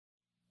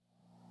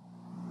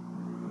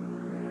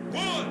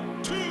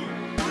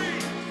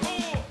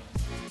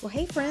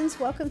Hey friends,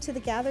 welcome to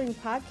the Gathering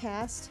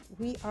Podcast.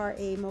 We are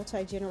a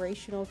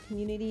multi-generational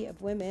community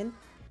of women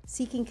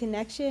seeking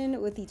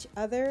connection with each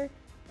other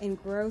and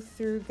growth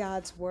through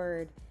God's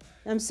Word.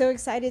 I'm so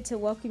excited to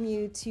welcome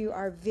you to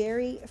our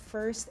very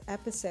first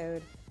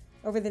episode.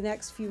 Over the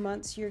next few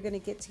months, you're going to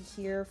get to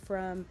hear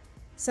from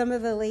some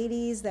of the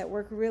ladies that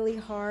work really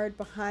hard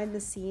behind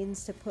the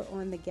scenes to put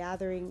on the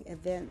Gathering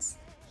events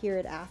here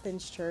at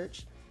Athens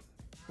Church.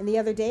 And the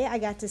other day, I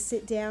got to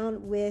sit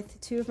down with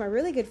two of my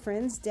really good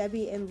friends,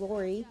 Debbie and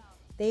Laurie.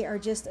 They are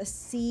just a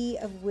sea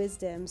of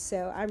wisdom,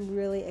 so I'm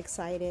really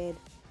excited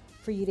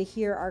for you to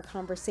hear our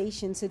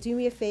conversation. So do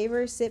me a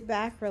favor, sit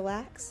back,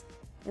 relax,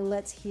 and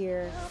let's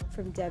hear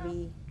from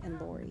Debbie and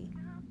Laurie.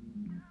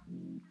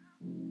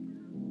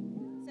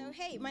 So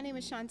hey, my name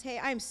is Shantae.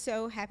 I'm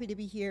so happy to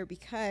be here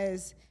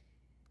because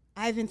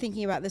I've been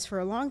thinking about this for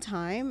a long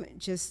time.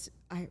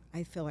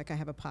 I feel like I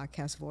have a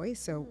podcast voice,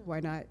 so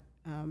why not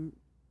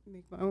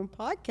make my own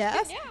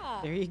podcast? Yeah.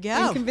 There you go.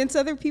 And convince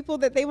other people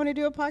that they want to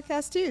do a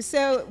podcast too.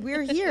 So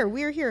we're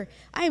here.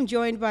 I am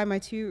joined by my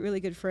two really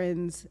good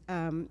friends,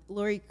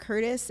 Laurie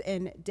Curtis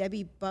and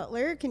Debbie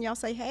Butler. Can y'all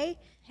say hey?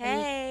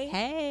 Hey.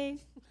 Hey.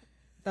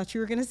 Thought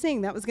you were going to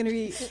sing. That was going to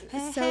be so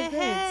good. So good.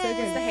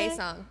 It's the Hey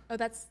song. Oh,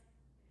 is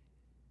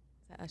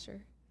that Usher?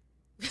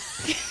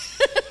 Is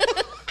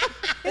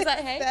that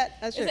Hey? That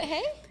Usher. Is it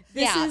Hey?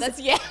 This is Not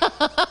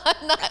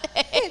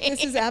Hey.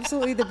 This is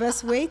absolutely the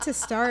best way to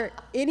start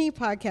any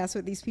podcast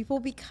with these people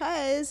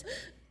because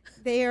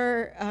they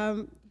are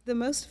the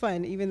most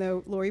fun, even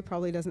though Laurie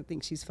probably doesn't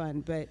think she's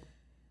fun, but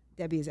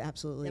Debbie is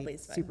absolutely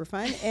super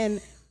fun. And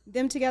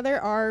them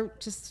together are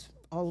just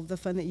all of the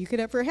fun that you could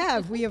ever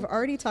have. We have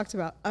already talked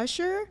about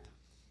Usher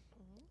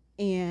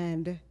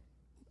and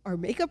our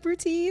makeup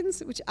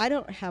routines, which I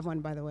don't have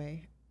one, by the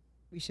way.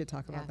 We should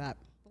talk about that.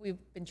 We've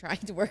been trying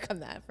to work on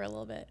that for a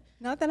little bit.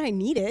 Not that I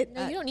need it.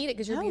 No, you don't need it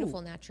because you're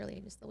beautiful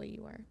naturally, just the way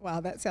you are. Wow,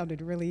 that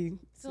sounded really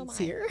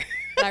sincere.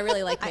 But I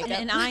really like makeup.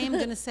 And I am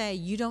going to say,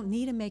 you don't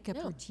need a makeup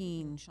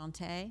routine,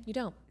 Shantae. You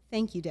don't.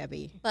 Thank you,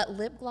 Debbie. But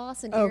lip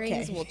gloss and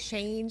earrings will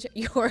change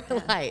your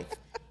life.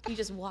 You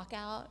just walk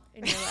out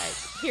and you're like,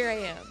 here I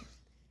am.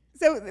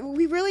 So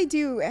we really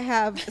do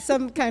have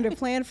some kind of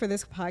plan for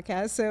this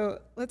podcast. So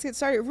let's get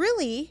started.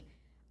 Really,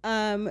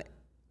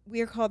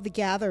 we are called The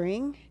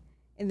Gathering,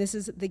 and this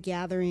is The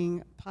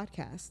Gathering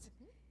Podcast.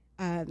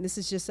 This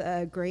is just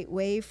a great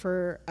way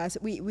for us.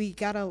 We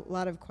got a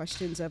lot of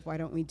questions of why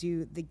don't we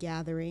do The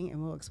Gathering,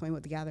 and we'll explain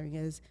what The Gathering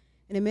is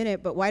in a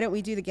minute, but why don't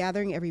we do The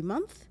Gathering every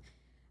month?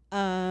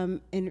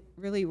 And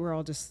really, we're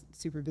all just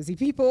super busy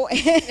people.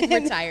 And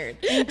we're tired.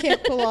 And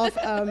can't pull off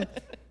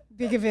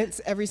big events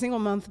every single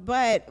month,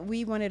 but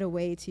we wanted a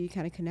way to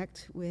kind of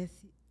connect with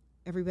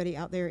everybody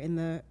out there in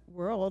the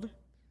world.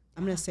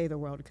 I'm going to say the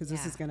world because we're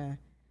going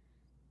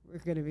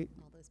to be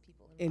All those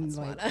people in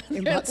Botswana.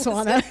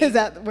 Botswana. Is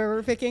that where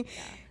we're picking?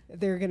 Yeah.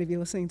 They're going to be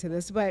listening to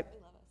this, but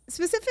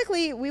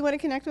specifically, we want to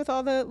connect with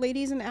all the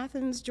ladies in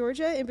Athens,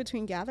 Georgia, in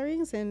between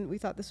gatherings, and we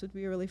thought this would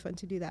be really fun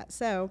to do that.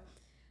 So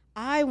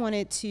I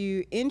wanted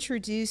to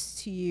introduce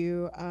to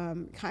you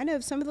kind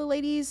of some of the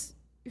ladies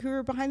who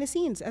are behind the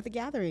scenes at the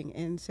Gathering,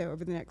 and so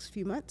over the next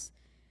few months,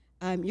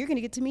 you're going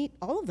to get to meet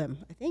all of them,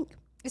 I think.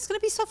 It's going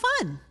to be so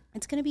fun.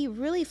 It's going to be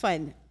really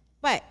fun,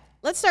 but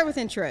let's start with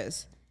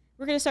intros.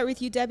 We're going to start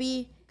with you,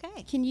 Debbie.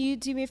 Okay. Can you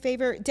do me a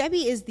favor?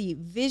 Debbie is the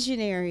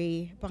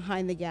visionary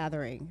behind the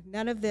Gathering.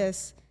 None of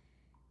this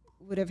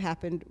would have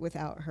happened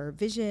without her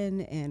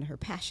vision and her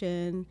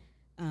passion.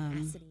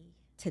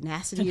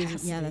 Tenacity.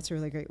 Yeah, that's a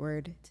really great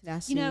word.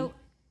 Tenacity. You know,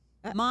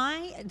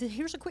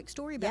 here's a quick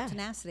story about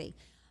tenacity.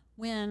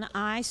 When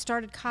I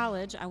started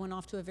college, I went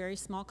off to a very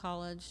small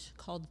college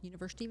called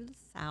University of the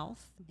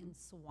South in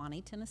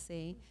Sewanee,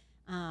 Tennessee.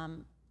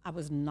 I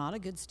was not a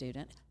good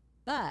student.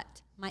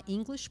 But my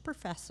English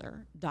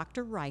professor,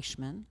 Dr.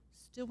 Reichman,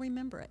 still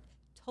remember it,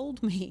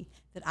 told me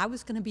that I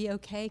was going to be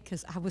okay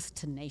because I was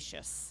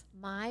tenacious.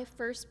 My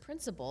first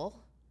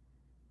principal,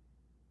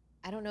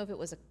 I don't know if it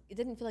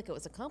didn't feel like it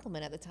was a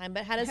compliment at the time,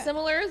 but had a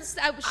similar,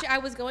 I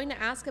was going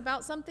to ask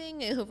about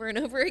something over and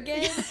over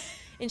again,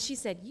 and she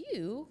said,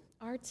 "You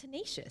are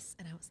tenacious."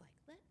 And I was like,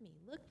 let me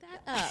look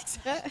that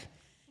up.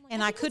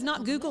 And I could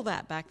not Google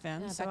that back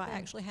then, so I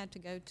actually had to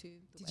go to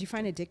the Did you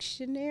find a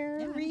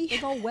dictionary? Yeah,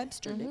 big old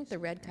Webster dictionary. The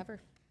red cover.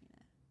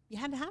 You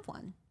had to have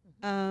one.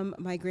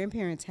 My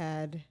grandparents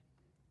had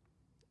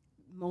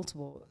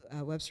multiple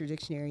Webster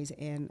dictionaries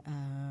and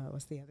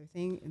what's the other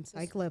thing?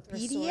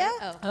 Encyclopedia?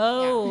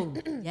 Oh,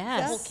 yeah. yes.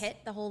 The whole kit,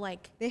 the whole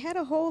They had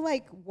a whole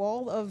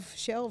wall of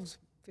shelves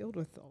filled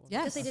with all of them.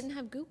 Yes. Because they didn't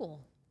have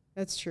Google.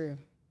 That's true.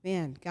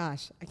 Man,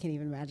 gosh, I can't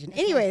even imagine.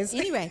 Anyways.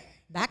 Anyway,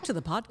 back to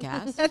the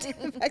podcast.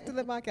 Back to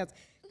the podcast.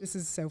 This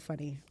is so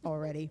funny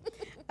already.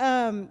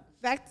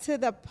 Back to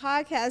the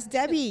podcast.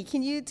 Debbie,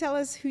 can you tell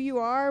us who you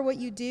are, what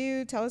you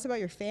do? Tell us about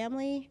your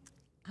family.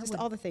 Just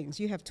all the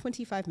things. You have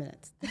 25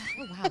 minutes. Oh,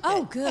 wow.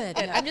 Oh, good.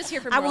 I'm just here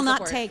for I moral will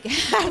not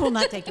support. I will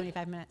not take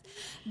 25 minutes.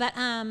 But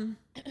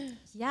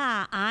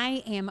yeah,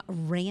 I am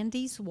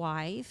Randy's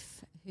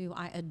wife, who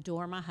I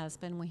adore my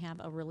husband. We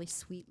have a really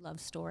sweet love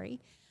story.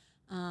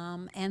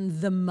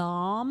 and the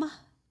mom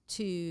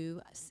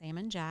to Sam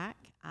and Jack.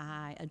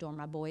 I adore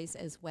my boys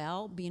as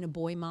well. Being a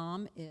boy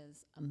mom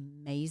is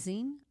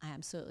amazing. I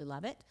absolutely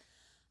love it.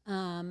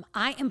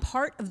 I am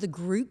part of the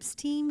groups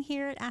team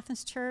here at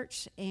Athens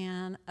Church,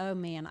 and oh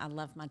man, I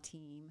love my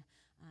team.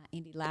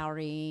 Andy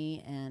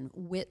Laurie and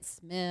Whit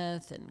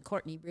Smith and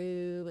Courtney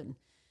Rue and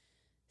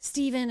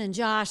Stephen and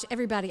Josh,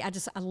 everybody. I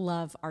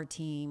love our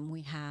team.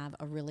 We have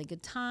a really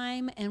good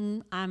time,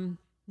 and I'm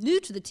new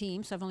to the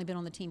team, so I've only been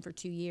on the team for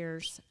 2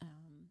 years.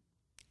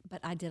 But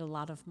I did a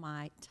lot of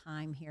my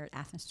time here at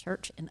Athens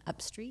Church in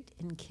Upstreet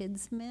in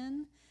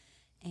Kidsmen.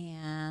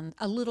 And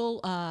a little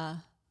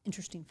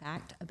interesting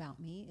fact about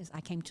me is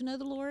I came to know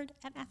the Lord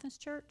at Athens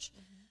Church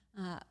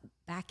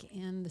back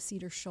in the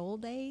Cedar Shoal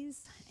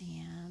days.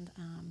 And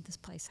this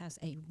place has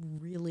a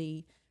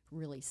really,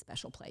 really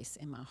special place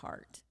in my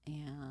heart.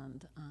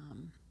 And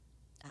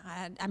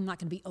I'm not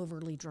going to be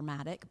overly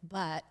dramatic,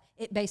 but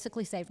it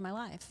basically saved my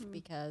life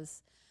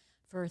because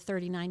for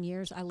 39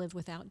 years I lived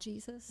without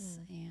Jesus.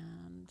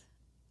 And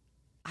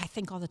I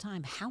think all the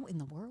time, how in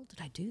the world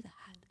did I do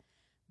that?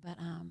 But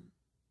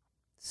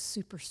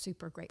super,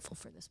 super grateful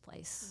for this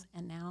place.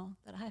 And now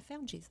that I have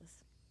found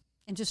Jesus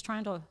and just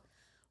trying to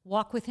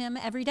walk with him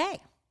every day.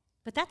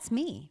 But that's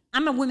me.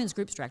 I'm a women's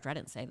groups director. I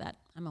didn't say that.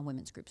 I'm a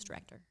women's groups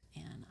director.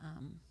 And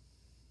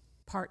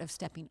part of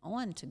stepping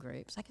on to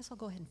groups, I guess I'll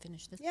go ahead and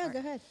finish this part. Go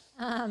ahead.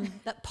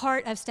 That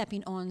part of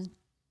stepping on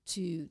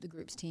to the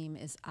groups team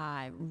is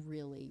I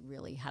really,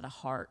 really had a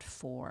heart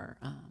for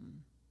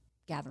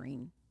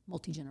gathering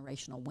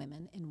multi-generational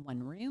women in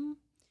one room.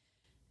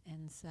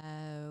 And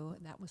so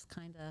that was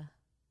kind of,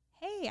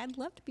 hey, I'd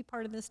love to be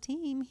part of this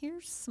team.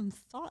 Here's some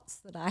thoughts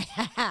that I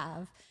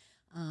have.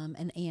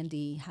 And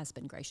Andy has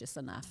been gracious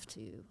enough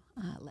to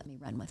let me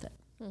run with it.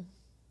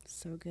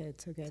 So good,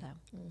 so good.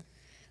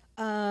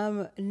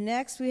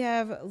 Next, we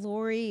have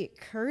Laurie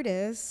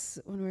Curtis,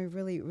 one of my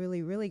really,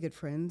 really, really good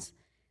friends.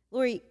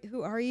 Laurie,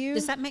 who are you?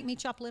 Does that make me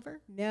chop liver?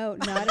 No,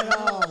 not at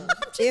all.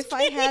 If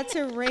I had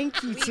to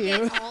rank you two.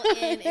 We get all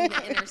in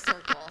the inner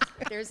circle.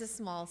 There's a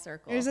small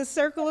circle. There's a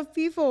circle of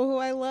people who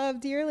I love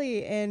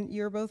dearly, and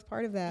you're both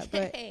part of that.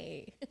 But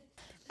Hey.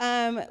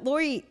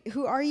 Laurie,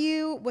 who are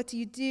you? What do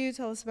you do?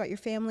 Tell us about your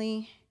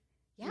family.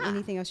 Yeah.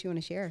 Anything else you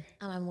want to share?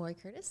 I'm Laurie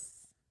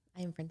Curtis.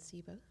 I am friends to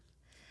you both.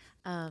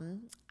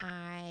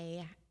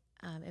 I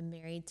am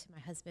married to my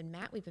husband,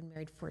 Matt. We've been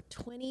married for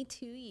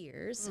 22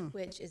 years,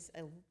 which is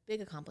a big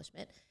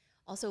accomplishment.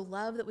 Also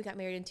love that we got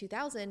married in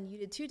 2000. You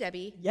did too,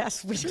 Debbie.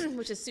 Yes. Which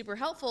is super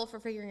helpful for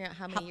figuring out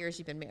how many years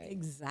you've been married.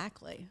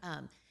 Exactly.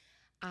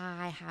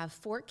 I have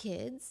 4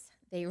 kids.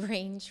 They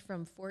range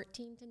from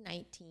 14 to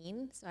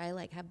 19. So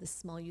I have this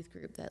small youth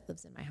group that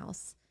lives in my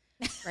house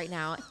right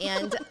now.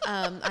 And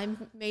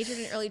I'm majored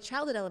in early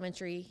childhood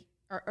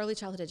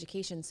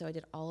education. So I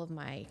did all of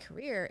my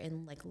career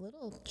in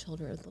little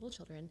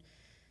children.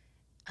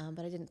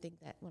 But I didn't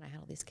think that when I had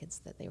all these kids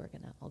that they were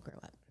going to all grow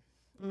up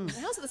in my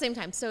house at the same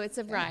time. So it's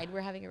a ride.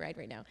 We're having a ride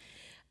right now.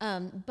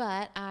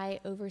 But I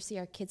oversee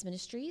our kids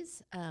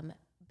ministries,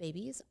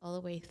 babies all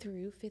the way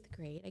through 5th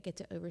grade. I get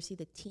to oversee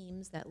the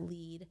teams that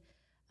lead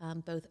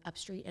both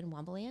Upstreet and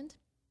Wombaland.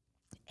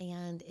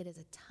 And it is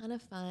a ton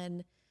of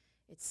fun.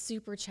 It's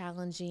super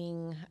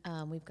challenging.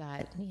 We've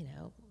got,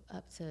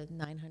 up to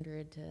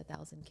 900 to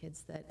 1,000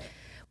 kids that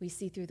we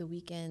see through the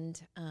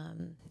weekend,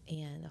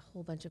 and a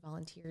whole bunch of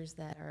volunteers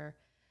that are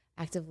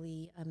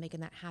actively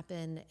making that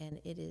happen. And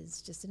it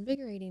is just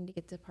invigorating to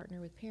get to partner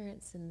with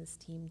parents in this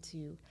team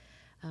to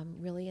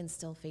really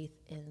instill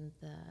faith in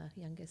the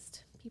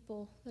youngest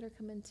people that are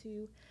coming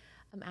to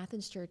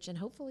Athens Church. And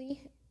hopefully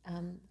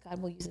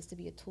God will use us to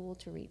be a tool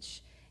to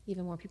reach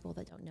even more people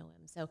that don't know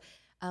him. So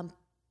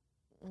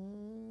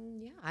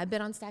I've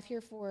been on staff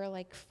here for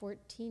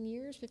 15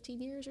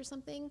 years or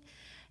something.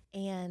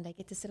 And I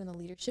get to sit on the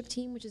leadership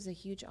team, which is a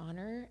huge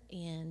honor.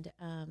 And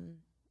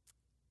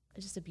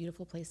it's just a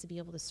beautiful place to be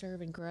able to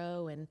serve and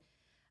grow, and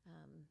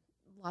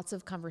lots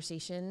of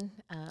conversation.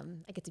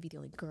 I get to be the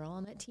only girl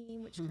on that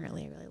team, which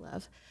currently I really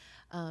love.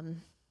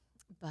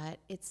 But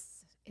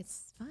it's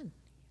fun.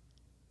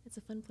 It's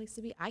a fun place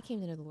to be. I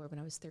came to know the Lord when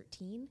I was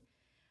 13.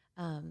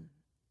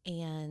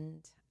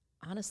 And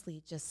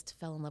honestly just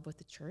fell in love with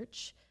the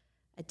church.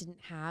 I didn't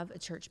have a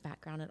church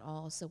background at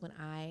all. So when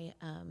I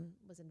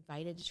was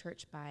invited to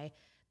church by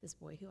this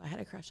boy who I had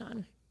a crush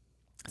on,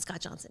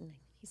 Scott Johnson,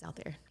 he's out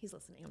there. He's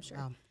listening, I'm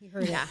sure. He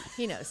heard it. Yeah,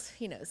 he knows.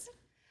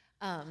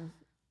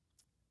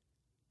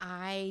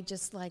 I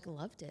just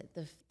loved it.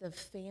 The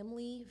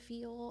family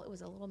feel. It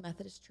was a little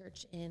Methodist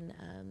church in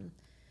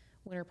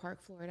Winter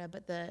Park, Florida.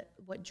 But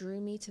what drew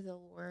me to the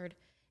Lord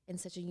in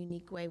such a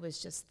unique way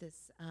was just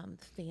this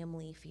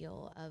family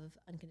feel of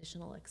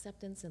unconditional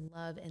acceptance and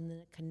love, and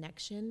the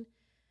connection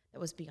that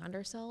was beyond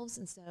ourselves.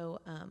 And so,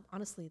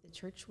 honestly, the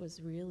church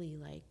was really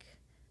there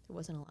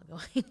wasn't a lot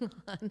going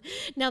on.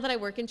 Now that I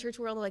work in church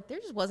world, there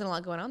just wasn't a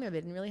lot going on there. They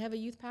didn't really have a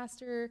youth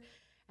pastor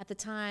at the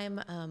time,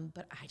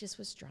 but I just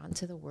was drawn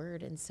to the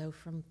word. And so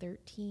from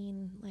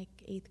 13,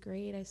 8th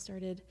grade, I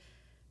started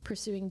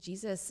pursuing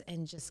Jesus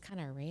and just kind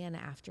of ran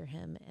after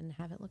him and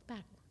haven't looked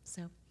back.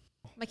 So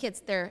my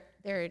kids, they're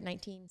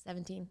 19,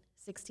 17,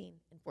 16,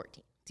 and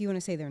 14. Do you want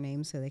to say their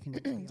names so they can be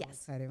all Yes.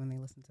 excited when they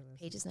listen to this?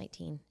 Paige is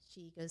 19.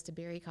 She goes to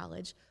Berry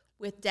College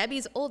with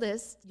Debbie's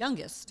Youngest.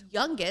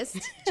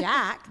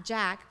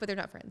 Jack, but they're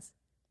not friends.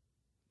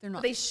 They're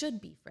not. But they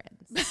should be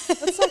friends.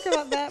 Let's talk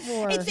about that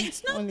more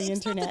It's not, on the it's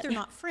internet. not that they're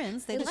not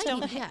friends. They They just like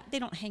don't. each- yeah. They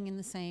don't hang in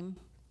the same.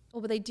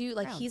 Well, but they do,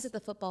 like, he's Crowds. at the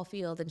football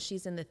field and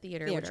she's in the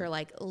theater, which Theater. are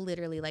like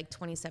literally like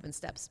 27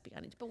 steps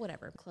beyond each. But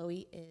whatever.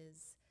 Chloe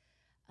is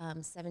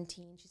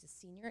 17. She's a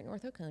senior at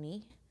North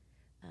Oconee.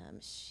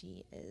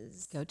 She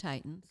is Go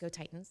Titans. Go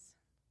Titans.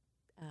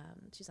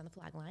 She's on the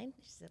flag line.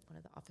 She's one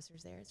of the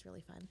officers there. It's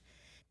really fun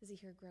to see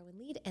her grow and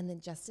lead. And then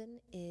Justin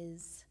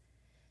is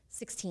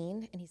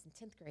 16 and he's in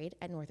 10th grade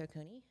at North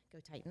Oconee. Go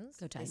Titans.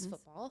 Go Plays Titans.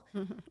 football.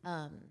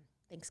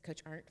 Thanks,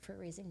 Coach Arndt, for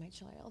raising my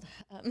child.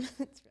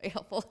 It's very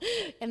helpful.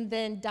 And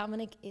then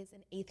Dominic is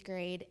in 8th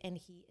grade, and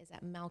he is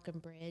at Malcolm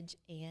Bridge,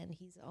 and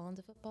he's all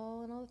into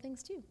football and all the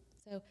things, too.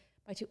 So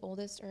my 2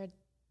 oldest are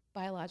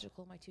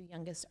biological. My 2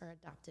 youngest are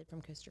adopted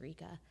from Costa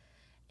Rica,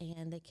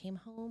 and they came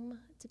home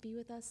to be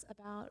with us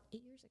about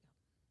 8 years ago.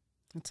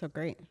 That's so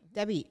great.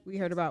 Debbie, we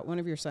heard about one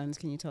of your sons.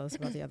 Can you tell us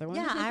about the other one?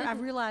 Yeah, I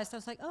realized. I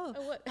was like,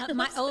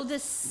 my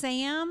oldest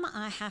Sam,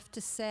 I have to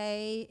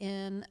say,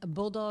 in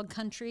Bulldog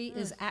country,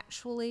 is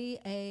actually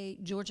a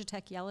Georgia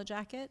Tech Yellow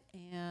Jacket,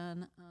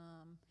 and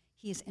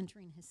he is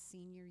entering his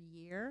senior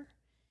year,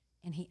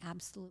 and he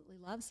absolutely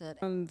loves it.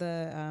 On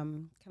the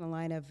kind of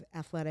line of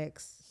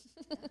athletics,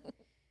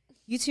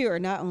 you two are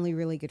not only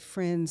really good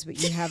friends,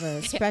 but you have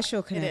a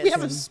special connection. We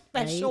have a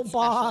special right?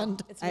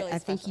 bond. It's really I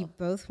think you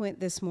both went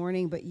this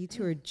morning, but you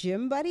two are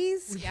gym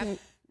buddies. Yep.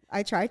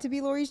 I tried to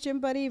be Laurie's gym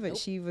buddy, but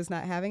she was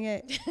not having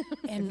it.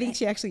 I think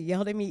she actually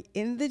yelled at me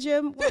in the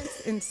gym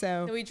once, and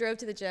so we drove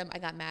to the gym. I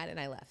got mad, and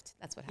I left.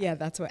 That's what happened. yeah,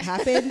 that's what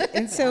happened.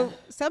 And so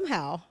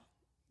somehow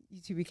you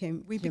two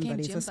became gym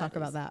buddies. gym Let's talk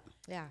about that.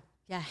 Yeah.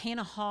 Yeah,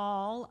 Hannah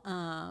Hall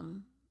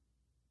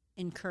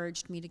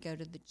encouraged me to go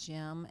to the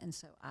gym, and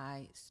so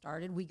I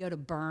started. We go to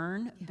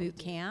Burn Boot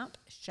Camp.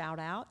 Shout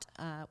out.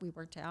 We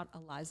worked out.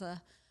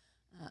 Eliza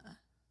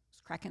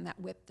was cracking that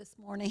whip this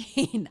morning.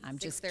 I'm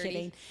just 6:30.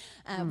 kidding.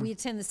 We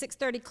attend the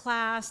 6:30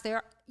 class.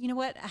 There, you know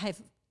what I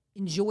have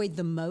enjoyed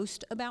the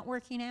most about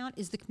working out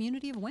is the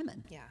community of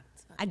women. Yeah.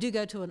 It's fun. I do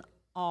go to an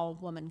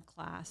all-woman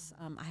class.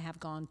 I have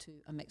gone to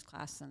a mixed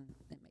class, and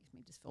it makes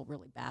me just feel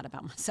really bad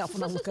about myself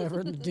when I look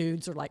over and the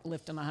dudes are like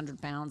lifting 100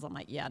 pounds. I'm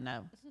like, yeah,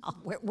 no.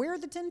 Where are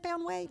the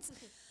 10-pound weights?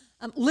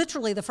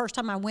 Literally, the first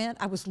time I went,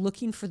 I was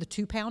looking for the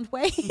 2-pound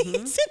weights,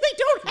 and they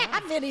don't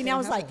have any. And I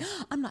was like,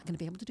 I'm not going to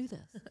be able to do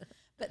this.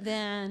 But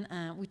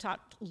then we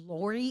talked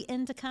Laurie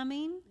into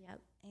coming,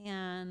 Yep.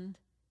 and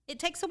it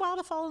takes a while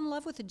to fall in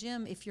love with a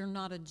gym if you're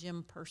not a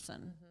gym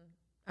person.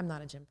 I'm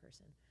not a gym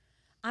person.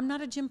 I'm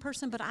not a gym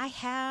person, but I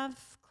have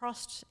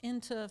crossed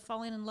into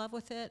falling in love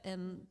with it,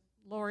 and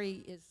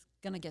Laurie is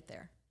going to get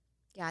there.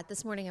 Yeah,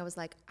 this morning I was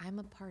like, I'm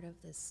a part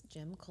of this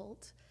gym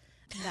cult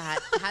that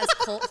has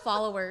cult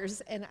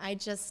followers, and I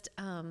just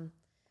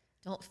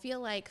don't feel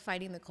like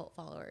fighting the cult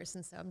followers,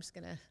 and so I'm just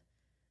going to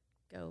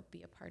go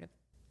be a part of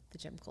the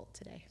gym cult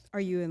today.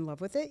 Are you in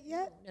love with it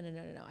yet?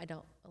 No, I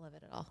don't love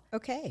it at all.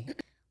 Okay.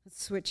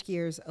 Let's switch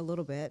gears a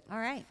little bit. All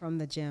right. From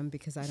the gym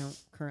because I don't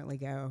currently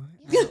go.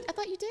 Yeah, I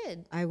thought you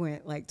did. I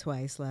went like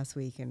twice last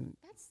week, and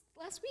That's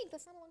last week.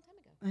 That's not a long time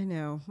ago. I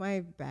know my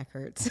back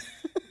hurts,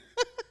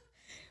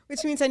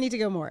 which means I need to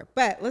go more.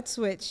 But let's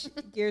switch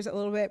gears a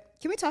little bit.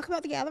 Can we talk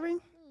about the gathering?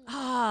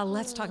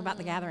 Let's talk about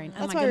the gathering.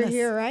 That's oh my why goodness. we're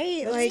here,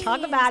 right? Let's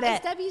talk about It's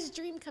it. Debbie's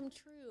dream come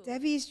true.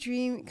 Debbie's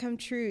dream come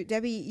true.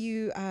 Debbie,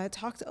 you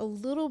talked a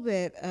little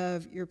bit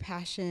of your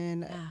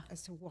passion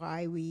as to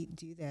why we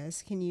do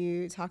this. Can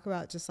you talk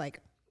about just like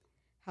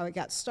how it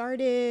got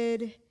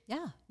started?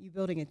 Yeah, You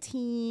building a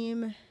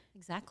team,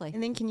 exactly.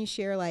 and then can you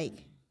share like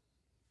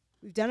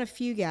we've done a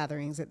few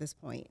gatherings at this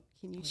point.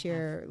 Can you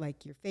share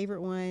like your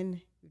favorite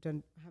one? We've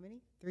done how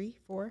many? 3,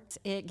 4?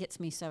 It gets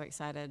me so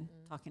excited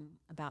talking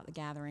about the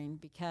gathering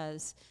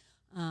because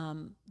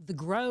the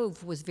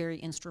Grove was very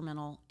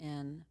instrumental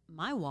in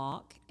my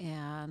walk,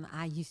 and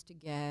I used to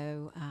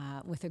go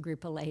with a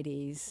group of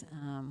ladies.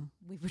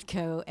 We would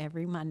go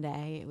every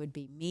Monday. It would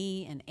be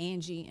me and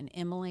Angie and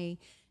Emily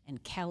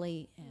and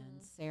Kelly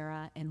and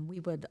Sarah, and we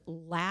would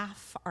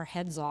laugh our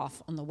heads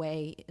off on the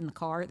way in the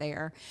car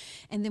there,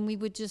 and then we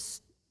would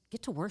just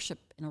get to worship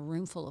in a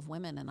room full of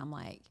women, and I'm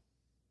like,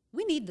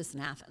 we need this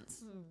in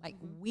Athens. Like,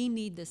 we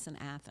need this in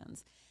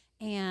Athens.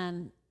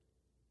 And,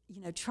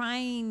 you know,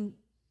 trying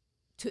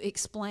to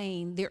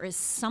explain there is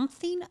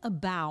something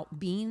about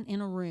being in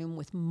a room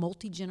with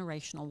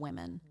multi-generational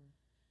women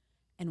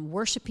and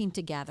worshiping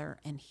together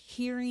and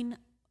hearing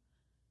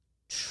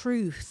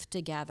truth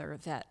together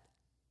that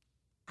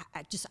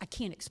I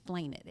can't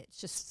explain it.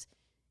 It's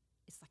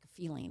like a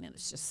feeling, and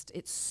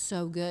it's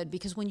so good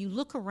because when you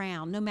look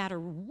around, no matter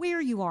where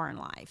you are in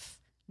life,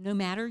 no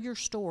matter your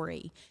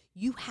story,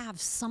 you have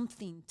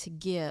something to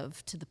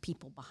give to the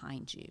people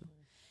behind you.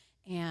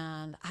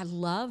 And I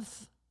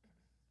love,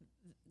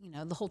 you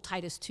know, the whole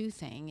Titus 2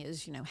 thing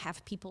is, you know,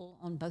 have people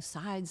on both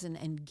sides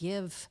and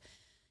give,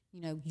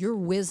 your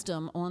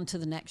wisdom onto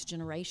the next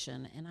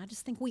generation. And I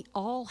just think we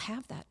all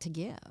have that to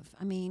give.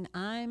 I mean,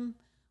 I'm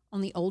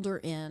on the older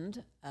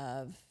end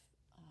of,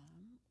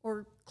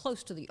 or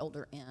close to the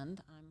older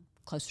end. I'm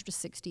closer to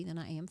 60 than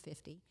I am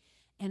 50.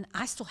 And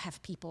I still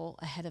have people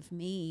ahead of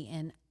me.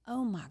 And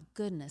oh my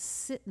goodness,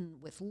 sitting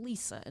with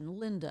Lisa and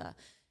Linda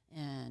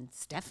and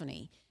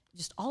Stephanie,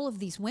 just all of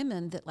these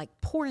women that like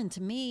pour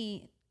into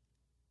me.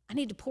 I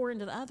need to pour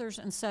into the others.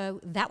 And so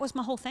that was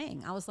my whole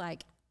thing. I was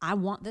like, I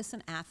want this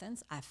in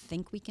Athens. I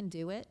think we can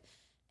do it.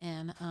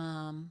 And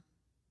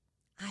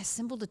I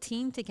assembled a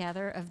team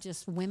together of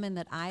just women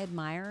that I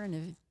admire and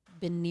have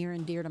been near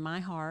and dear to my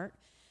heart.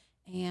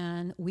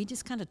 And we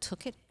just kind of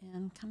took it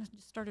and kind of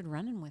just started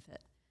running with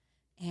it.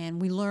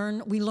 And we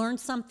learned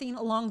something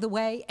along the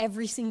way,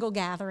 every single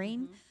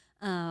gathering.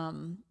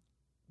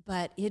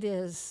 But it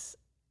is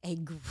a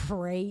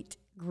great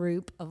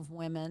group of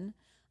women.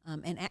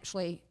 And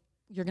actually,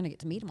 you're going to get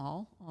to meet them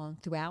all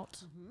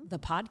throughout the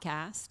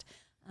podcast.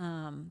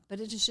 But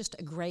it is just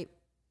a great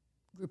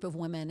group of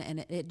women, and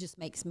it just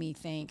makes me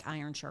think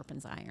iron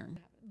sharpens iron.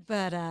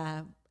 But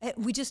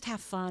we just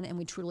have fun, and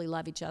we truly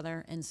love each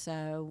other, and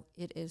so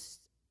it is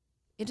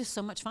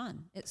so much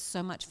fun. It's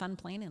so much fun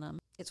planning them.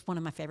 It's one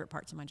of my favorite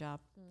parts of my job.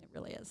 It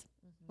really is.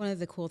 One of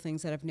the cool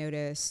things that I've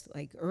noticed,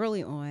 like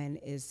early on,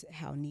 is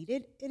how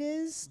needed it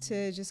is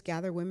to just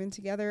gather women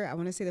together. I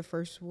want to say the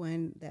first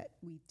one that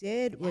we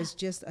did was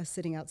just us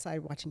sitting outside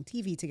watching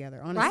TV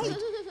together, honestly.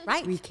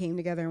 Right. We came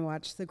together and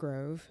watched The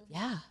Grove.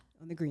 Yeah.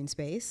 On the green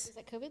space. Was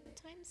that COVID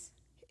times?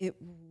 It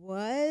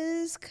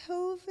was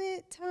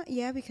COVID time.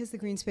 Yeah, because the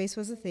green space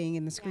was a thing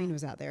and the screen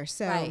was out there.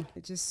 So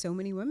just so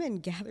many women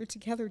gathered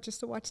together just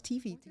to watch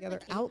TV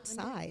together like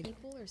outside.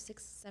 People or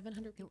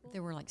 700 people?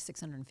 There were like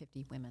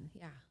 650 women.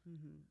 Yeah.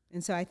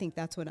 And so I think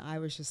that's when I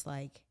was just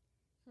like,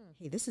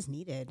 hey, this is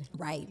needed.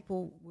 Right.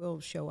 People will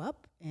show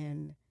up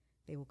and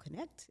they will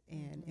connect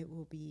and it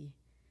will be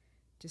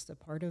just a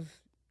part of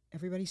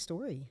everybody's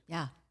story.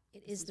 Yeah.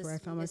 It is the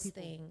sweetest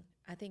thing.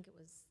 I think it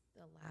was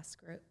the last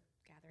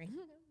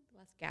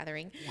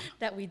gathering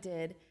that we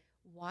did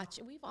watch.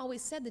 And we've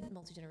always said the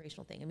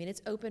multi-generational thing. I mean,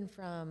 it's open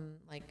from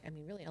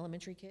really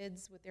elementary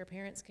kids with their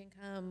parents can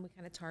come. We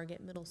kind of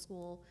target middle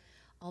school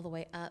all the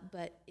way up.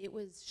 But it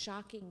was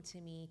shocking to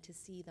me to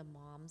see the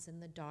moms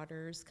and the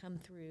daughters come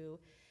through,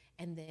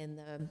 and then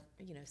the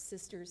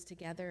sisters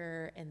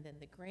together, and then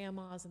the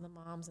grandmas and the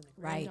moms and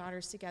the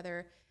granddaughters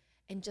together,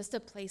 and just a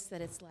place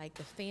that it's like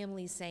the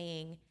family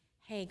saying,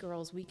 hey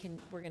girls, we're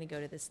going to go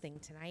to this thing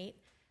tonight.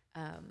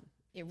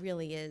 It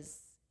really is.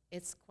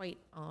 It's quite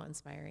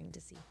awe-inspiring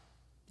to see.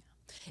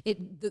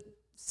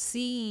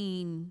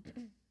 Seeing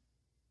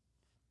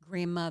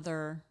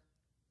grandmother,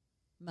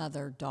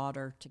 mother,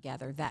 daughter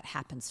together, that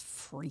happens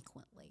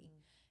frequently,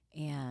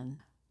 and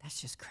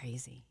that's just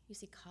crazy. You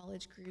see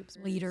college groups,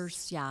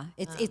 leaders,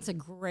 it's a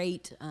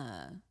great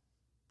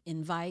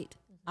invite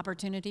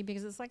opportunity,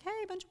 because it's like, hey,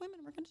 a bunch of women,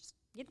 we're gonna just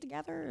get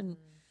together and.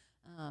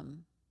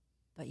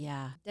 But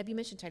yeah, Deb, you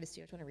mentioned Titus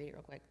 2. I just want to read it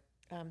real quick.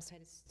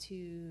 Titus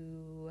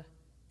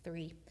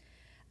 2:3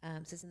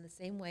 says, in the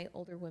same way,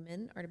 older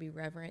women are to be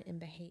reverent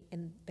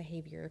in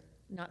behavior,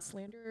 not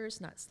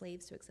slanderers, not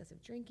slaves to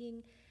excessive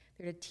drinking.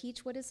 They're to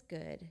teach what is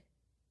good,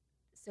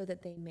 so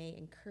that they may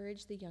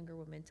encourage the younger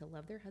women to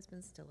love their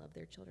husbands, to love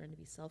their children, to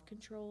be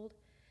self-controlled,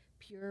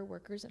 pure,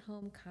 workers at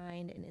home,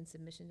 kind, and in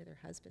submission to their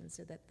husbands,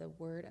 so that the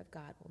word of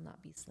God will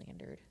not be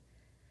slandered.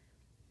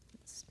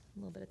 It's a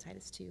little bit of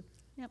Titus 2.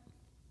 Yep.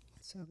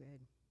 So good.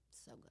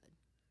 So good.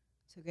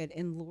 So good.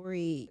 And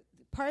Laurie,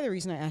 part of the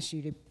reason I asked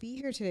you to be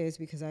here today is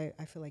because I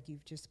feel like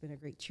you've just been a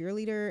great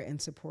cheerleader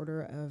and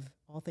supporter of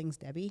all things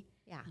Debbie.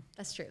 Yeah,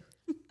 that's true.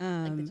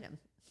 Like the gym.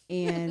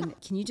 And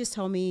can you just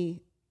tell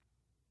me,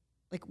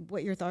 like,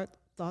 what your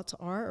thoughts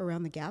are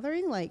around the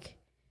gathering? Like,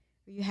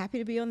 are you happy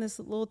to be on this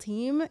little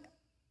team?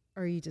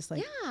 Or are you just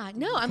like, yeah,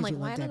 no, I'm like,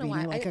 why? I don't know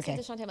why. Like, I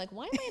said to Shantae, I'm like,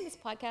 why am I in this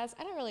podcast?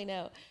 I don't really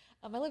know.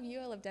 I love you.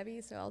 I love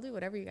Debbie. So I'll do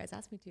whatever you guys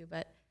ask me to.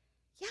 But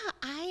yeah,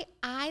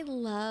 I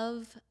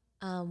love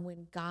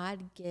when God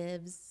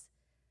gives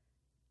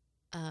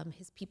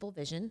his people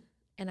vision.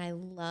 And I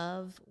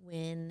love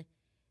when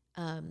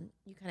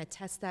you kind of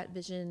test that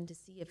vision to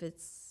see if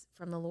it's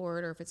from the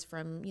Lord or if it's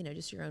from,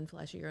 just your own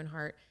flesh or your own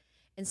heart.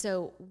 And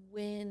so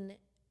when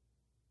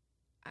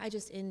I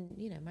just, in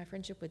my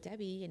friendship with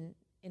Debbie and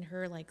in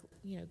her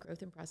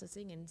growth and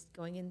processing and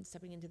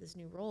stepping into this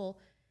new role,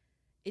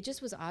 it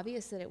just was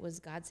obvious that it was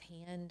God's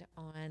hand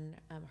on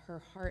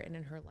her heart and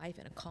in her life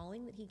and a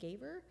calling that he gave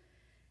her.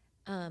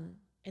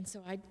 And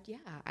so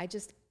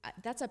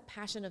that's a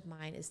passion of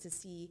mine, is to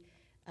see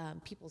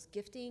people's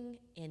gifting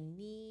and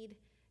need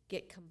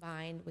get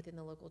combined within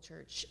the local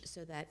church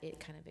so that it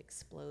kind of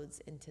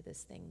explodes into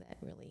this thing that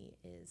really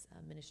is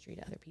a ministry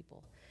to other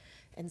people.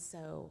 And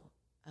so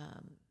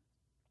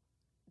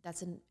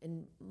that's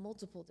in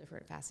multiple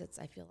different facets.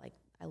 I feel like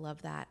I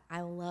love that.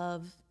 I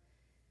love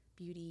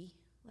beauty.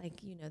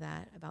 Like,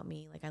 that about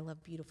me. Like, I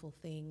love beautiful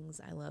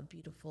things. I love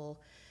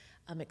beautiful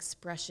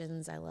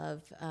expressions. I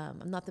love,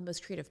 I'm not the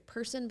most creative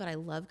person, but I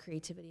love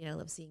creativity and I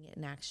love seeing it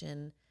in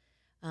action.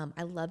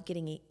 I love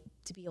getting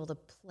to be able to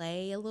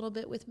play a little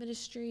bit with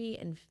ministry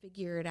and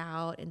figure it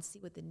out and see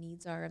what the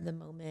needs are of the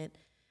moment,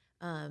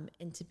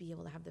 and to be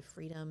able to have the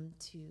freedom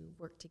to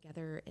work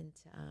together and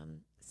to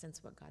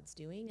sense what God's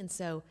doing. And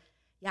so,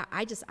 yeah,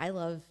 I just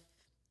love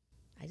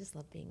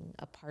being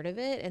a part of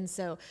it. And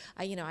so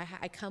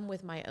I come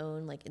with my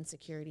own like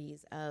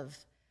insecurities of,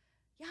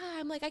 yeah,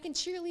 I'm like, I can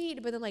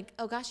cheerlead, but then like,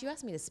 oh gosh, you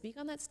asked me to speak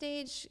on that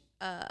stage.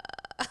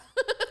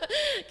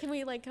 Can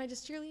I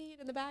just cheerlead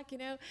in the back,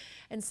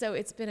 And so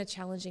it's been a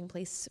challenging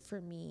place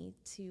for me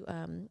to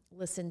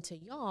listen to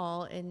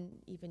y'all and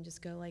even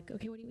just go like,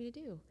 okay, what do you want me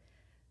to do?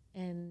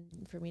 And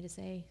for me to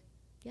say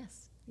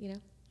yes,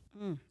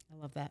 I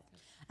love that.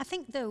 I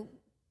think, though,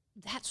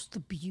 that's the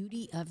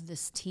beauty of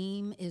this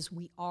team is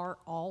we are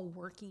all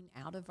working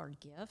out of our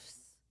gifts.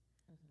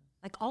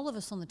 Like, all of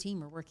us on the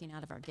team are working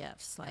out of our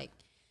gifts. Like,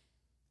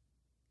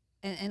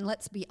 and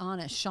let's be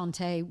honest,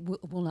 Shantae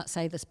will not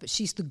say this, but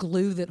she's the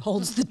glue that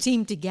holds the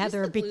team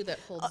together. She's the glue that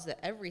holds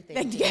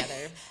everything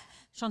together.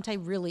 Shantae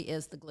really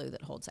is the glue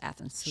that holds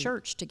Athens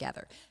Church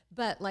together.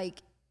 But,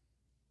 like,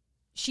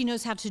 she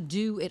knows how to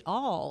do it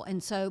all.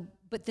 And so,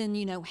 but then,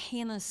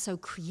 Hannah's so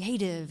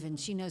creative and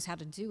she knows how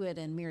to do it.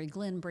 And Mary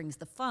Glenn brings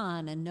the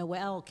fun, and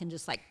Noelle can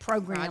just like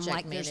program Project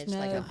like there's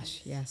manage, no.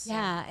 Gosh, yes.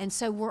 Yeah. And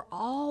so we're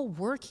all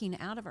working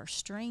out of our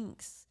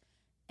strengths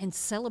and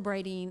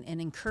celebrating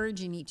and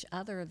encouraging each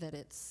other that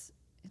it's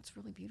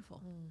really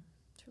beautiful.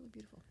 It's really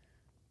beautiful.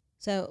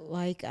 So,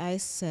 like I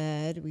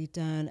said, we've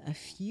done a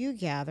few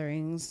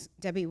gatherings.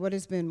 Debbie, what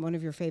has been one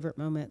of your favorite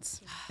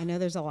moments? I know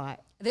there's a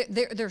lot.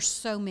 There's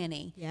so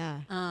many.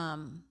 Yeah.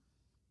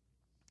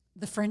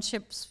 The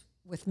friendships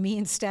with me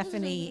and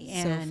Stephanie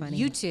So and funny.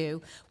 you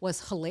two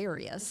was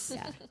hilarious.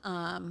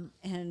 Yeah.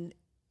 And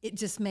it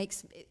just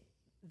makes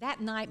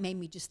that night made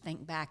me just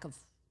think back of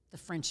the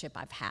friendship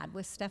I've had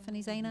with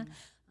Stephanie Zana.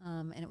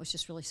 And it was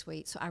just really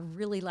sweet. So I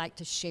really like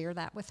to share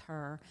that with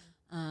her.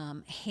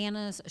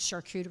 Hannah's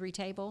charcuterie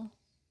table.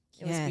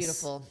 It was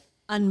beautiful.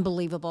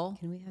 Unbelievable.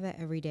 Can we have that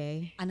every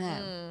day? I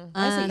know.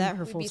 Isn't that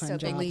her It would be full-time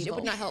so job? big. It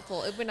would not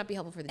helpful. It would not be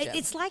helpful for the job.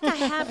 It's like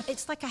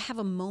I have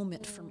a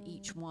moment from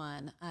each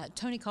one.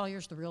 Toni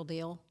Collier's the real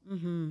deal.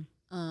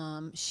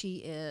 She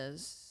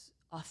is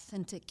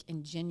authentic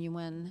and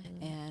genuine,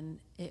 and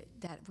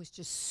that was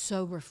just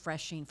so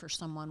refreshing for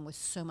someone with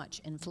so much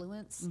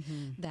influence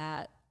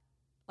that,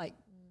 like,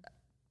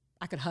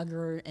 I could hug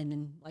her and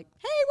then like,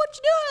 hey, what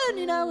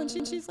you doing?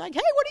 And she's like,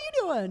 hey, what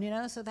are you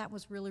doing? So that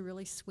was really,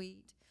 really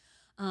sweet.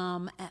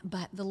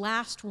 But the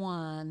last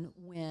one,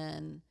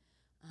 when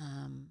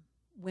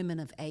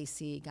women of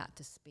AC got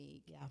to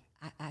speak,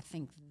 I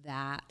think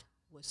that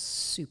was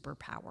super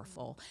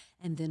powerful.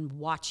 And then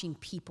watching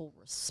people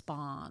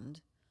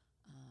respond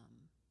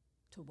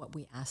to what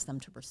we asked them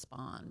to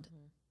respond,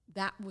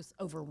 that was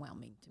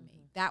overwhelming to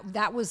me.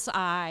 That was,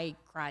 I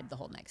cried the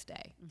whole next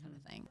day kind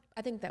of thing.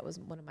 I think that was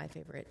one of my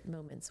favorite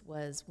moments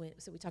was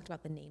so we talked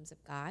about the names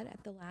of God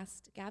at the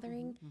last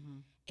gathering,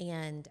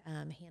 and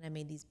Hannah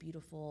made these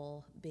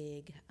beautiful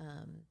big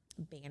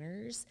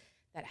banners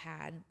that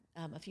had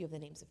a few of the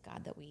names of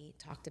God that we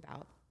talked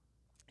about,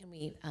 and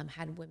we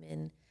had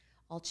women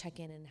all check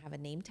in and have a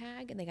name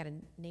tag, and they got a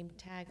name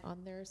tag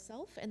on their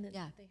self, and then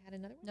they had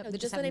another one. No, they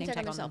just had the a name name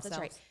tag tag on on themselves. That's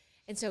right. themselves.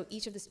 And so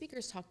each of the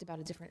speakers talked about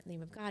a different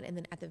name of God, and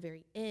then at the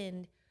very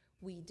end,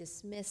 we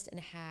dismissed and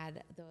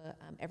had the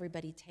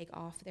everybody take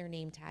off their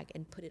name tag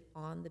and put it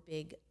on the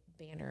big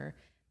banner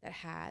that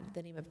had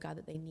the name of God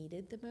that they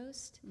needed the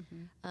most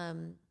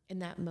in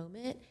that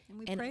moment. And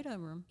we prayed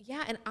over them.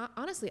 Yeah, and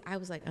honestly, I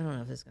was like, I don't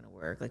know if this is going to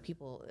work. Like,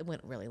 it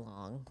went really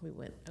long. We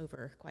went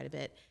over quite a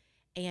bit.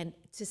 And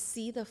to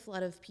see the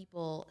flood of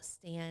people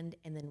stand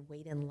and then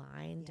wait in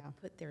line to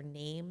put their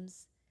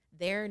names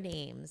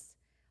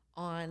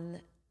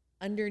on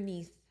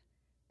underneath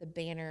the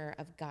banner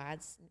of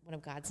one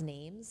of God's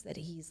names that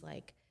he's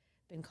like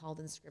been called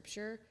in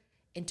scripture,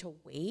 and to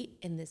wait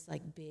in this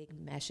like big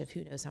mesh of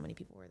who knows how many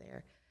people were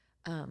there.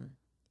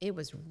 It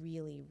was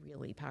really,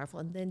 really powerful.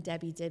 And then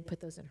Debbie did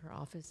put those in her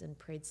office and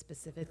prayed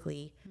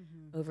specifically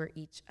over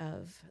each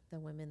of the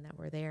women that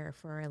were there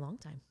for a long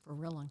time. For a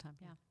real long time,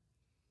 yeah.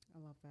 I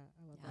love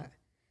that.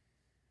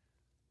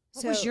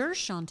 What was yours,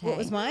 Shantae? What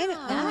was mine?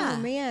 Yeah.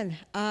 Oh, man.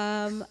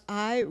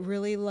 I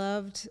really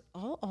loved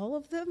all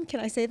of them. Can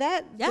I say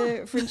that?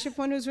 Yeah. The friendship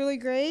one was really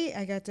great.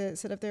 I got to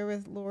sit up there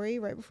with Laurie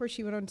right before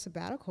she went on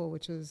sabbatical,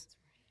 which was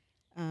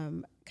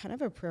kind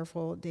of a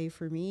prayerful day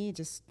for me,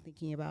 just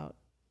thinking about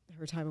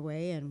her time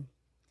away and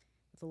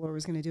what the Lord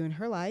was going to do in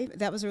her life.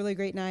 That was a really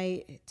great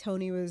night.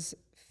 Toni was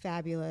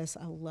fabulous.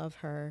 I love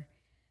her.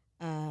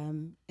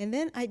 And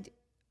then I'm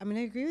going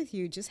to agree with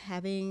you, just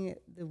having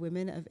the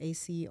women of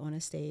AC on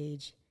a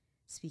stage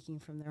speaking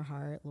from their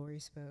heart. Laurie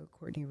spoke,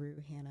 Courtney,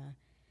 Rue, Hannah,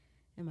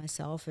 and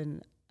myself.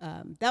 And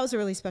that was a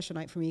really special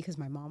night for me because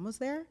my mom was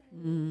there.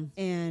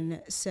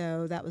 And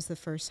so that was the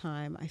first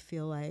time I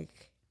feel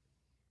like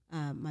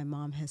my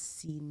mom has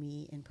seen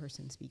me in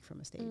person speak from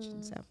a stage.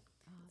 And so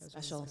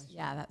special.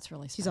 Yeah, that's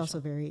really special. She's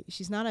also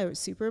she's not a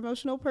super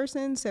emotional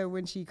person. So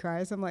when she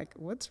cries, I'm like,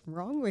 what's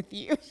wrong with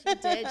you? She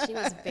did. She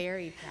was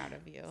very proud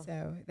of you.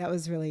 So that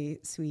was really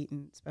sweet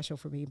and special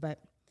for me. But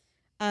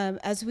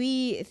as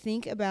we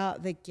think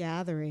about the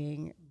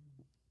gathering,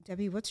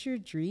 Debbie, what's your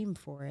dream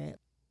for it?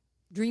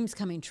 Dreams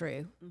coming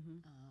true.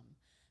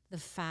 The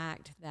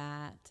fact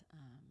that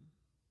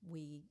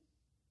we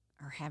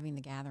are having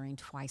the gathering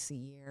twice a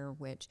year,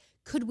 which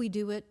could we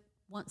do it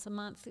once a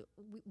month?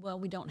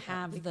 We don't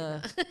have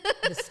the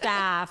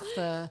staff,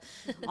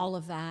 all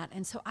of that.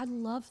 And so I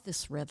love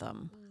this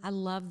rhythm. I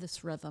love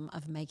this rhythm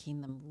of making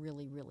them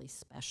really, really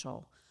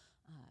special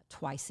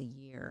twice a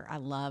year. I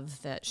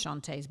love that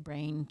Shantae's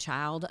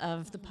brainchild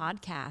of the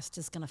podcast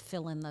is going to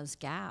fill in those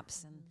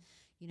gaps. And,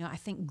 you know, I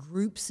think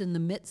groups in the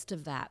midst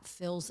of that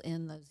fills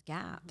in those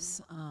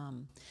gaps.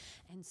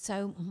 And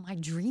so my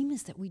dream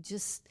is that we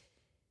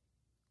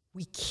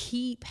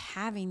keep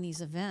having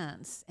these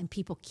events and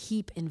people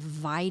keep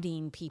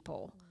inviting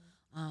people,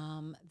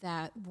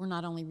 that we're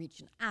not only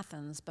reaching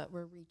Athens, but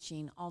we're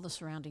reaching all the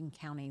surrounding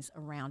counties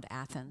around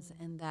Athens.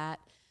 And that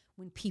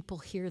when people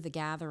hear the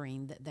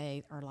gathering, that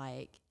they are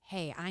like,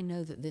 hey, I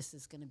know that this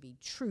is going to be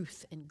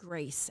truth and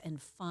grace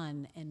and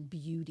fun and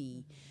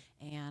beauty.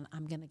 And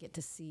I'm going to get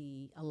to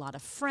see a lot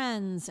of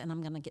friends, and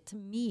I'm going to get to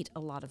meet a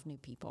lot of new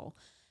people.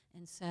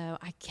 And so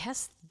I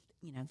guess,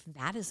 you know,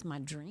 that is my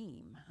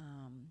dream.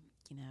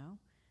 You know.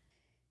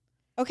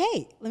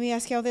 Okay, let me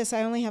ask you all this.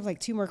 I only have like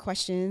 2 more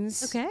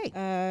questions.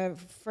 Okay.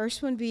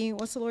 First one being,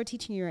 what's the Lord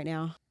teaching you right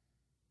now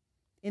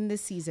in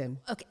this season?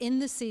 Okay, in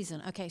this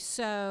season. Okay,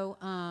 so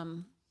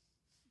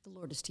the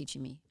Lord is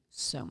teaching me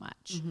so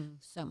much,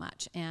 so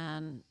much.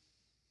 And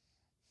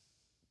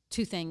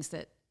 2 things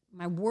that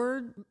I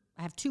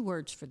have 2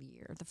 words for the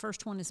year. The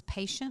first one is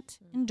patient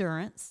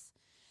endurance.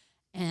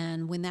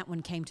 And when that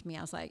one came to me,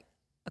 I was like,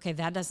 okay,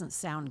 that doesn't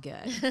sound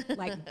good.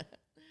 Like,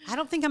 I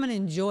don't think I'm going to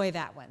enjoy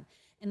that one.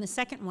 And the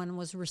second one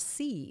was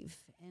receive.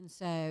 And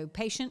so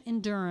patient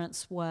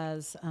endurance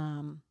was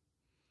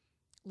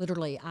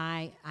literally,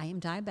 I am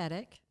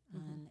diabetic,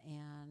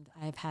 and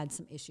I've had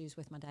some issues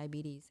with my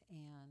diabetes.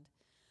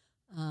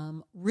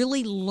 And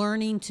really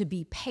learning to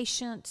be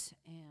patient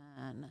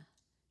and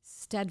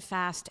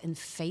steadfast and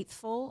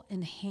faithful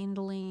in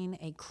handling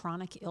a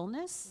chronic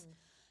illness.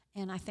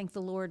 And I think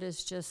the Lord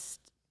is just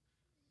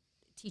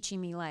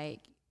teaching me, like,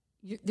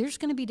 there's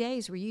going to be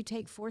days where you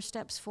take 4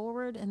 steps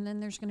forward, and then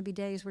there's going to be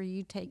days where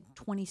you take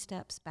 20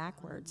 steps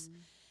backwards.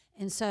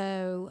 And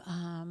so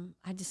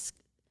I just,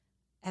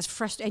 as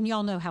frustrated, and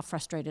y'all know how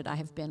frustrated I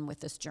have been with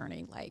this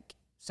journey, like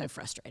so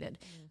frustrated.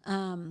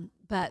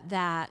 But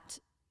that,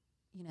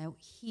 you know,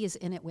 He is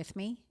in it with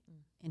me,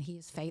 and He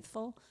is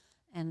faithful.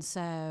 And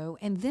so,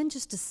 and then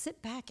just to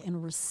sit back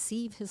and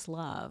receive His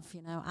love.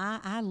 You know,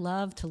 I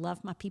love to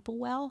love my people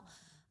well,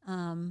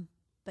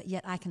 but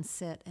yet I can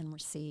sit and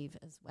receive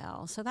as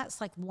well. So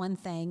that's like one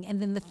thing. And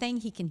then the thing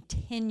He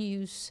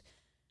continues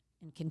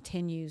and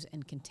continues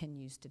and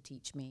continues to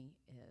teach me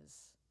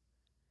is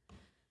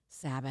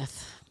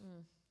Sabbath.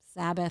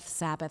 Sabbath,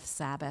 Sabbath,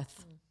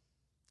 Sabbath.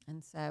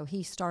 And so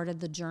He started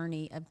the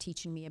journey of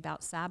teaching me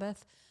about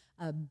Sabbath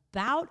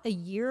about a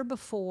year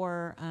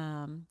before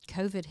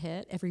COVID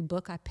hit. Every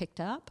book I picked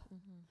up,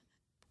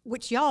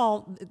 which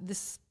y'all,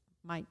 this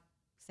might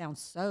sound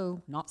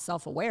so not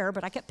self-aware,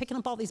 but I kept picking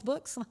up all these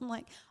books, and I'm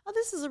like, oh,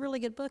 this is a really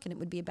good book, and it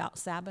would be about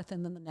Sabbath,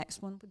 and then the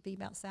next one would be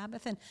about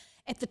Sabbath. And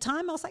at the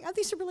time, I was like, oh,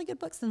 these are really good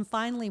books. And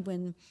finally,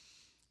 when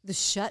the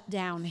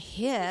shutdown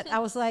hit, I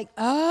was like,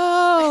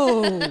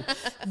 oh,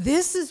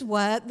 this is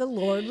what the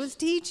Lord was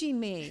teaching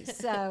me.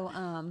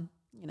 So,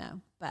 you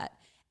know,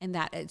 and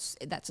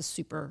that's a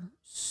super,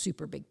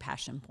 super big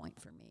passion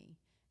point for me.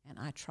 And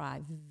I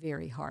try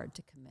very hard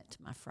to commit to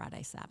my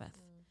Friday Sabbath.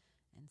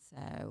 And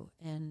so,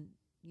 and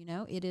you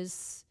know,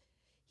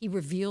 He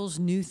reveals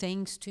new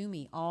things to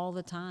me all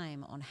the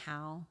time on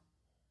how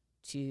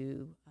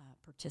to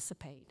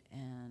participate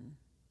and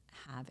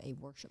have a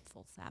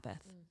worshipful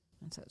Sabbath.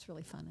 And so it's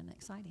really fun and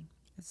exciting.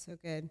 That's so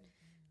good.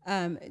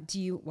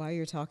 While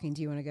you're talking,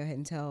 do you want to go ahead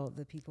and tell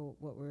the people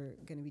what we're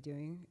going to be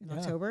doing in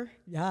October?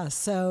 Yeah.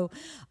 So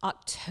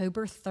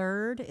October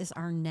 3rd is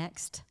our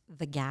next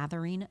The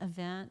Gathering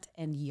event.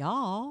 And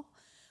y'all,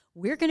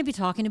 we're going to be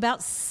talking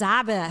about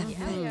Sabbath.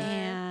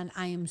 And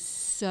I am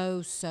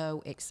so,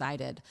 so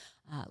excited.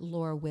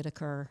 Laura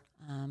Whitaker,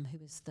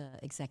 who is the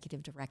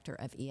executive director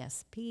of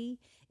ESP,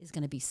 is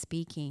going to be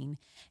speaking.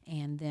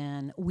 And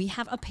then we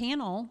have a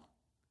panel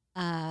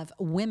of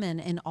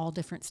women in all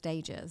different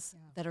stages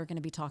that are going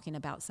to be talking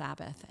about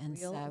Sabbath. And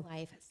real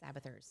life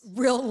Sabbathers.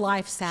 Real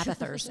life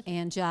Sabbathers.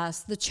 And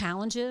just the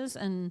challenges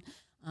and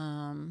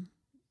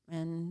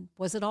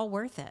was it all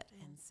worth it?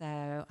 And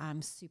so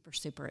I'm super,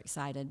 super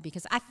excited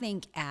because I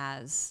think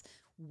as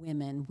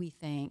women, we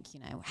think, you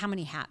know, how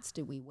many hats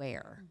do we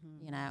wear?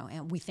 You know,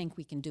 and we think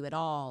we can do it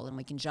all and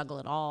we can juggle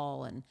it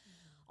all. And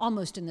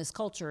almost in this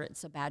culture,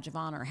 it's a badge of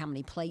honor. How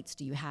many plates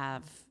do you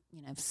have,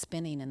 you know,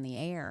 spinning in the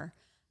air?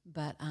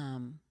 But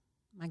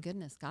my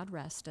goodness, God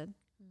rested.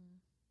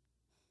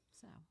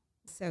 So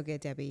So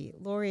good, Debbie.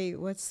 Laurie,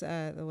 what's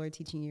the Lord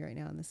teaching you right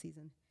now in this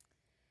season?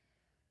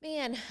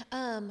 Man,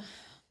 I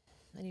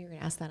knew you were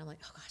gonna ask that. I'm like,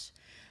 oh gosh,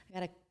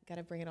 I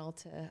gotta bring it all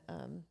to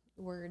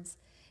words.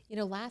 You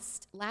know,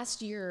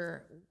 last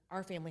year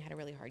our family had a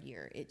really hard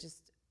year. It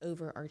just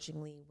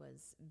overarchingly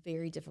was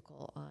very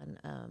difficult on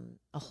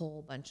a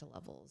whole bunch of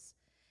levels,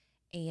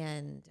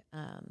 and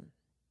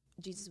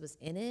Jesus was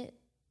in it,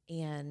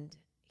 and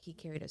he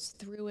carried us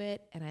through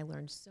it, and I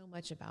learned so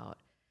much about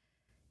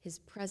his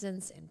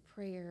presence and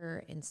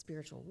prayer and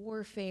spiritual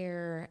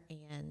warfare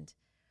and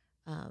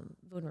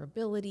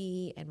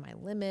vulnerability and my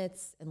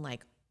limits and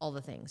like all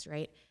the things,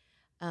 right?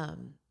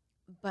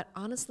 But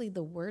honestly,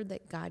 the word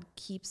that God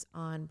keeps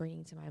on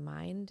bringing to my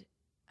mind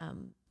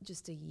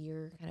just a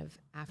year kind of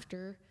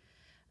after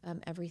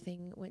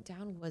everything went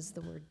down was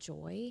the word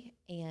joy.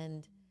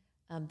 And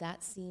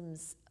that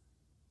seems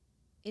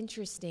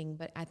interesting,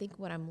 but I think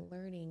what I'm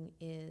learning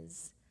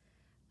is,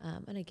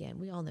 and again,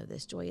 we all know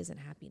this, joy isn't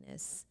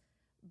happiness,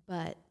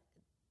 but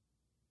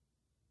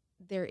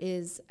there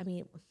is, I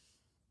mean,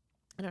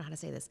 I don't know how to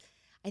say this.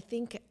 I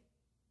think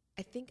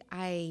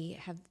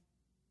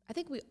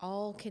we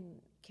all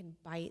can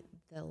bite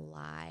the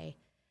lie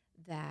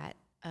that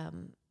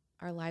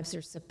our lives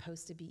are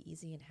supposed to be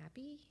easy and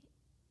happy.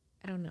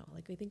 I don't know.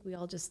 Like, I think we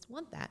all just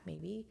want that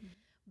maybe,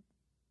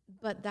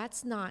 but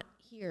that's not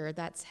here.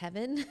 That's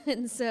heaven.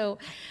 And so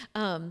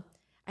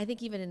I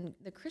think even in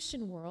the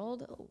Christian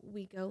world,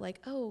 we go like,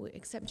 oh,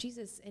 accept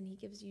Jesus and he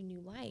gives you new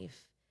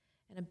life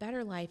and a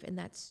better life. And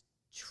that's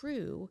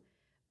true,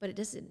 but it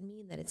doesn't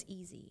mean that it's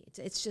easy.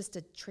 It's just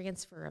a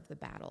transfer of the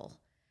battle.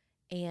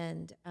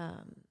 And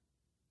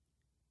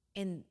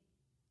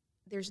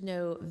there's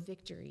no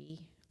victory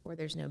or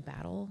there's no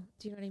battle.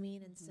 Do you know what I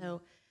mean? And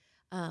so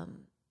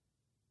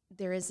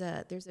there's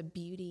a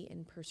beauty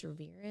in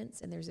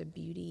perseverance, and there's a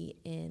beauty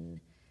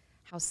in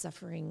how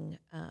suffering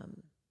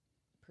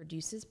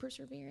produces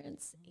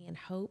perseverance and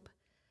hope.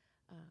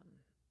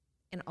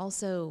 And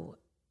also,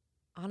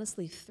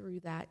 honestly,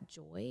 through that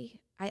joy,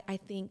 I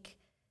think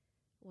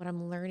what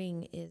I'm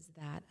learning is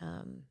that,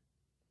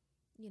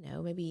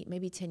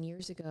 maybe 10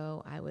 years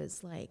ago, I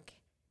was like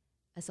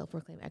a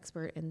self-proclaimed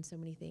expert in so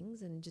many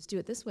things and just do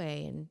it this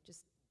way and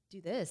just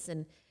do this.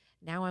 And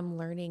now I'm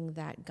learning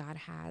that God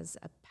has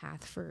a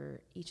path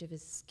for each of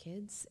his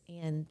kids,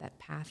 and that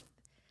path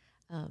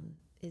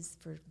is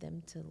for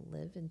them to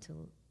live and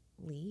to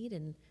lead.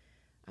 And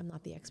I'm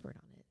not the expert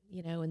on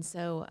it, And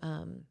so,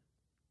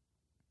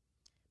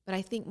 but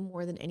I think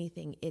more than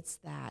anything, it's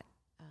that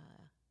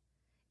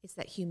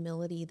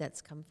humility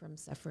that's come from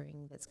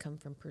suffering, that's come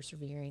from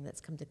persevering,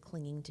 that's come to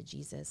clinging to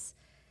Jesus,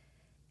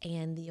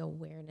 and the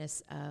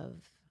awareness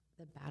of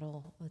the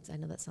battle. I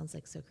know that sounds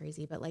like so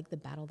crazy, but like the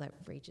battle that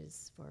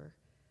rages for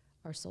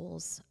our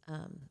souls,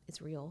 it's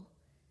real,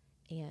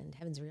 and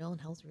heaven's real and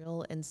hell's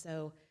real. And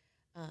so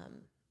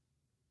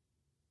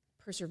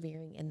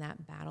persevering in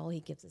that battle, he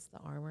gives us the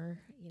armor,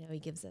 he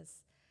gives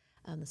us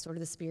the sword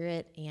of the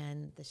Spirit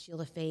and the shield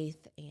of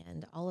faith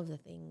and all of the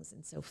things.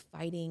 And so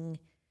fighting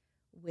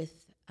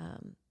with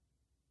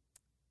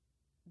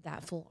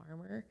that full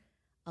armor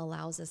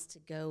allows us to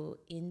go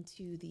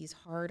into these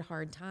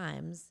hard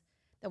times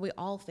that we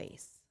all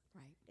face.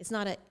 Right. It's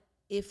not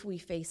if we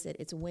face it,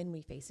 it's when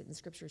we face it. And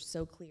Scripture is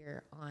so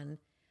clear on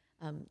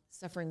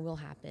suffering will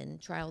happen,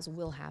 trials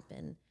will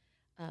happen.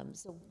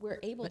 So we're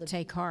able to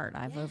take heart.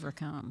 I've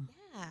overcome.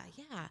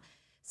 Yeah.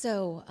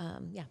 So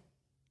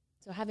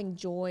So having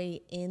joy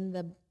in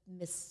the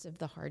midst of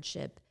the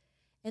hardship,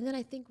 and then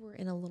I think we're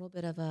in a little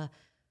bit of a,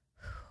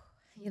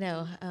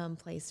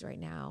 place right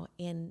now,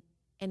 and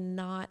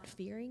not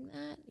fearing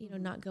that,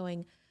 not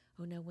going,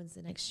 oh no, when's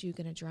the next shoe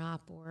going to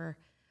drop, or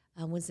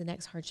when's the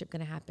next hardship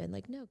going to happen?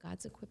 Like, no,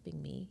 God's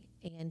equipping me,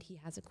 and he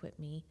has equipped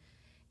me,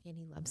 and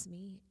he loves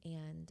me,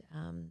 and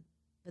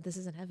but this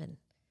isn't heaven,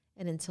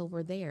 and until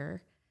we're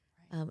there,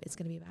 it's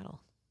going to be a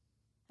battle.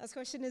 Last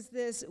question is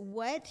this: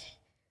 what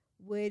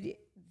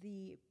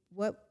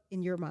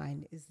in your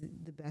mind is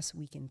the best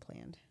weekend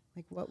planned?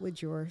 Like, what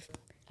would your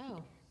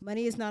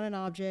money is not an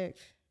object.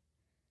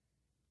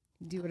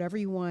 Do whatever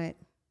you want.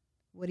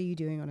 What are you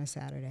doing on a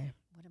Saturday?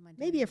 What am I doing?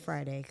 Maybe a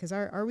Friday, because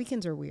our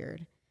weekends are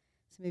weird.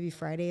 So maybe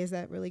Friday is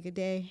that really good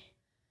day?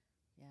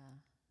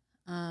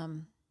 Yeah.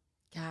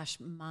 Gosh,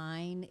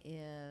 mine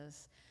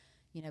is,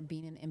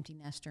 being an empty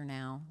nester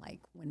now.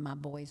 Like, when my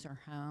boys are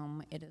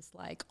home, it is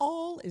like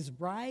all is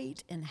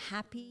right and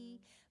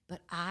happy.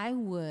 But I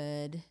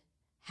would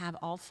have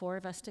all four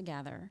of us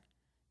together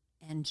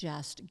and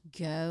just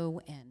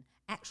go, and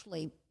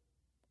actually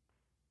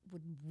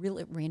would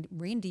really,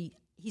 Randy,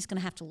 he's going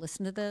to have to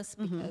listen to this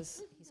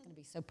because he's going to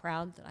be so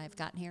proud that I've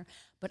gotten here.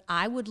 But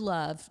I would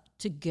love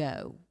to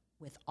go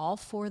with all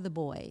four of the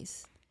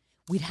boys.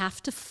 We'd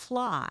have to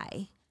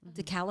fly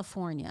to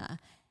California,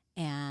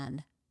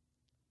 and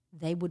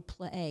they would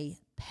play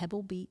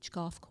Pebble Beach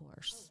Golf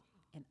Course,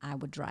 and I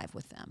would drive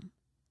with them.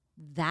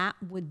 That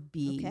would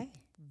be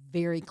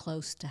very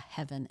close to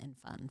heaven and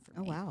fun for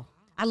me. Oh, wow.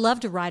 I love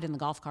to ride in the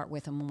golf cart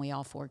with them when we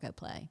all four go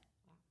play.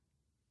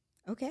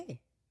 Okay.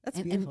 That's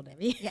beautiful,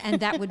 Debbie. Yeah, and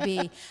that would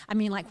be, I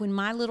mean, like when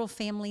my little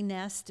family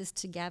nest is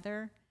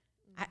together,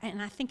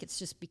 and I think it's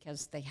just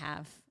because they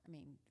have, I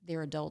mean,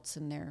 they're adults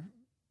and they're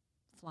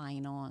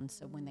flying on.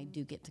 So when they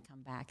do get to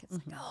come back, it's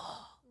like,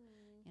 oh,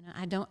 you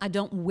know, I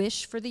don't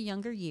wish for the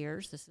younger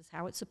years. This is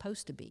how it's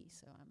supposed to be.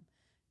 So I'm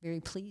very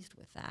pleased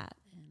with that.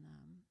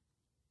 And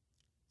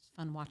it's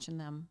fun watching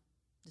them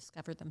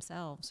discover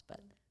themselves. But,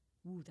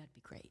 ooh, that'd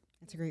be great.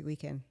 That's a great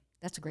weekend.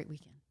 That's a great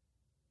weekend.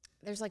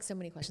 There's like so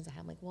many questions I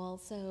have. I'm like, well,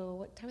 so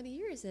what time of the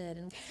year is it?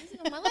 And what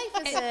season of my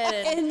life is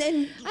it? And then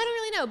I don't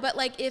really know. But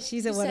like if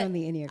she's a one on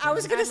the Enneagram. I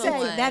was going to I'm a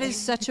say, one. that is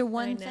such a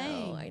one I know,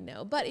 thing. I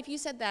know. But if you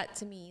said that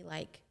to me,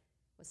 like,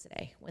 what's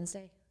today?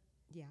 Wednesday?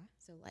 Yeah.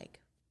 So like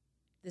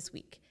this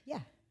week. Yeah.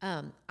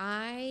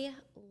 I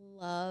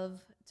love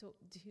to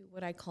do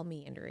what I call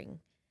meandering.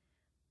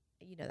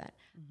 You know that.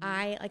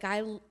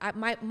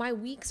 My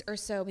weeks are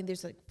so, I mean,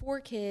 there's like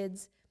 4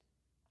 kids.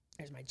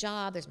 There's my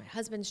job. There's my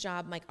husband's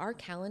job. Like our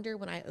calendar,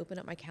 when I open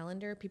up my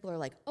calendar, people are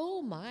like,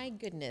 oh my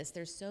goodness,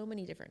 there's so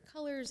many different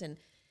colors and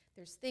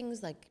there's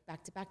things like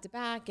back to back to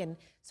back. And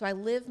so I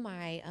live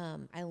my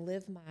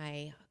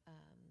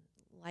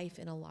life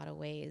in a lot of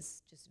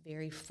ways, just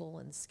very full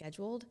and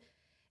scheduled.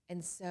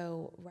 And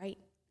so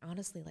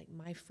honestly, like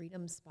my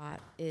freedom spot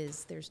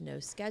is there's no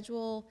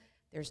schedule.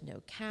 There's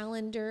no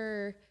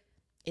calendar.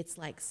 It's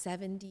like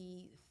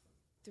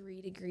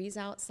 73 degrees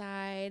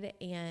outside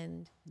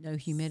and No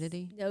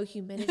humidity.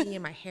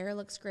 And my hair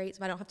looks great,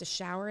 so I don't have to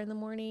shower in the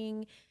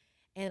morning,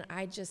 and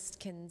I just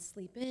can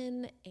sleep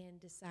in and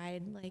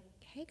decide like,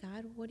 hey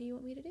God, what do you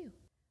want me to do?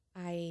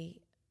 I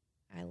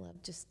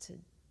love just to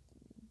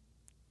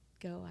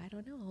go, I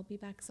don't know, I'll be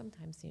back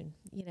sometime soon,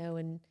 you know.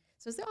 And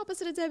so it's the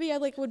opposite of Debbie. I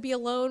would be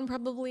alone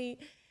probably.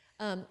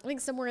 I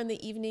think somewhere in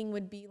the evening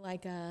would be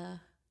like I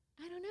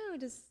don't know,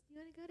 just you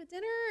want to go to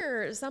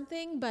dinner or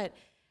something, but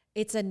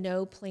it's a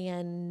no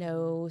plan,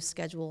 no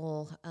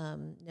schedule,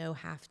 no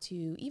have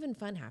to, even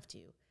fun have to.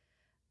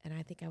 And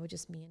I think I would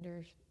just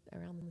meander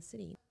around the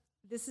city.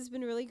 This has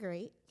been really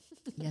great.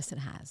 Yes, it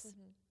has.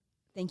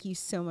 Thank you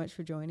so much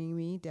for joining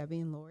me, Debbie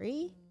and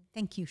Laurie.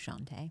 Thank you,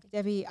 Shantae.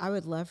 Debbie, I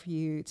would love for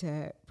you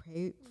to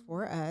pray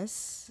for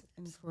us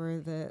and for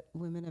the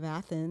women of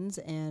Athens.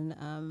 And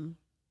and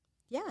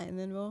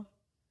then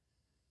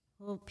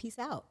we'll peace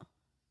out.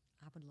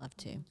 I would love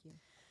to. Thank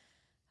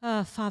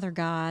you. Father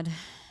God,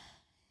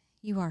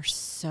 you are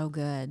so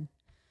good.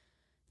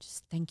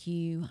 Just thank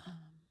you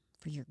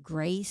for your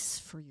grace,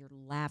 for your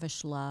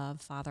lavish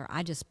love. Father,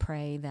 I just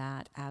pray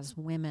that as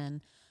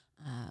women,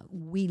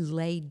 we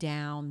lay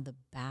down the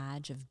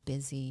badge of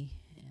busy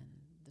and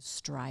the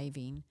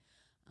striving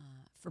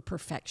for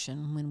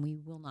perfection when we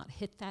will not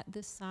hit that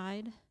this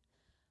side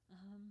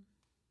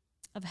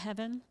of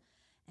heaven.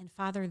 And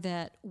Father,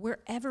 that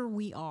wherever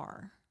we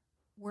are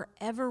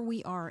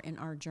in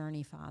our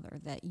journey, Father,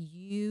 that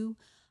you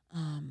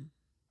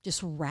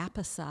just wrap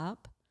us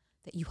up,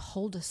 that you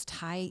hold us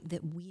tight,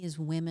 that we as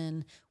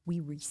women,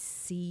 we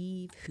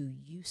receive who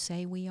you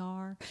say we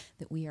are,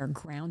 that we are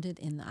grounded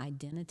in the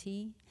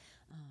identity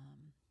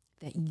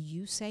that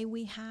you say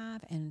we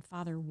have. And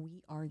Father,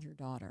 we are your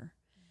daughter.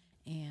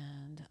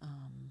 And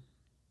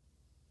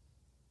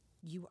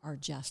you are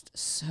just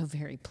so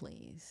very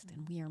pleased.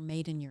 And we are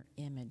made in your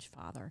image,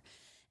 Father.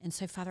 And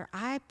so, Father,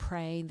 I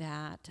pray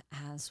that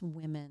as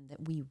women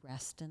that we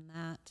rest in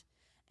that,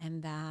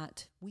 and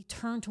that we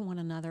turn to one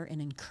another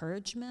in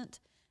encouragement,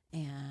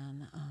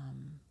 and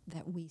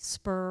that we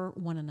spur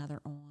one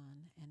another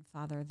on. And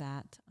Father,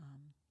 that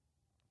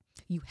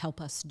you help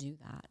us do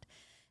that.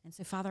 And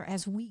so, Father,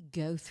 as we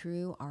go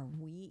through our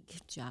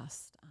week,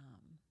 just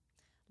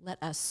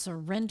let us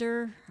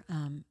surrender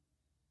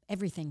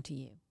everything to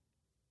you.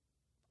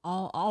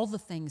 All the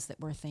things that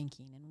we're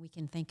thinking, and we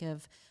can think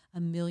of a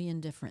million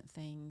different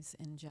things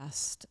in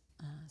just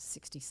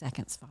 60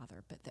 seconds,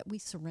 Father, but that we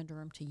surrender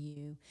them to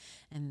you,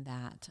 and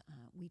that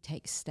we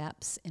take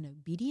steps in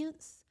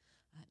obedience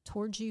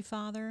towards you,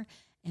 Father,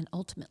 and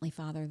ultimately,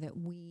 Father, that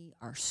we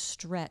are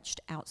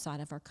stretched outside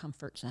of our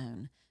comfort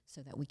zone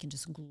so that we can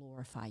just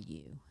glorify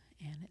you.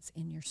 And it's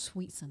in your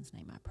sweet Son's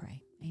name I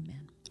pray.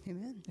 Amen.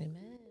 Amen.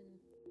 Amen.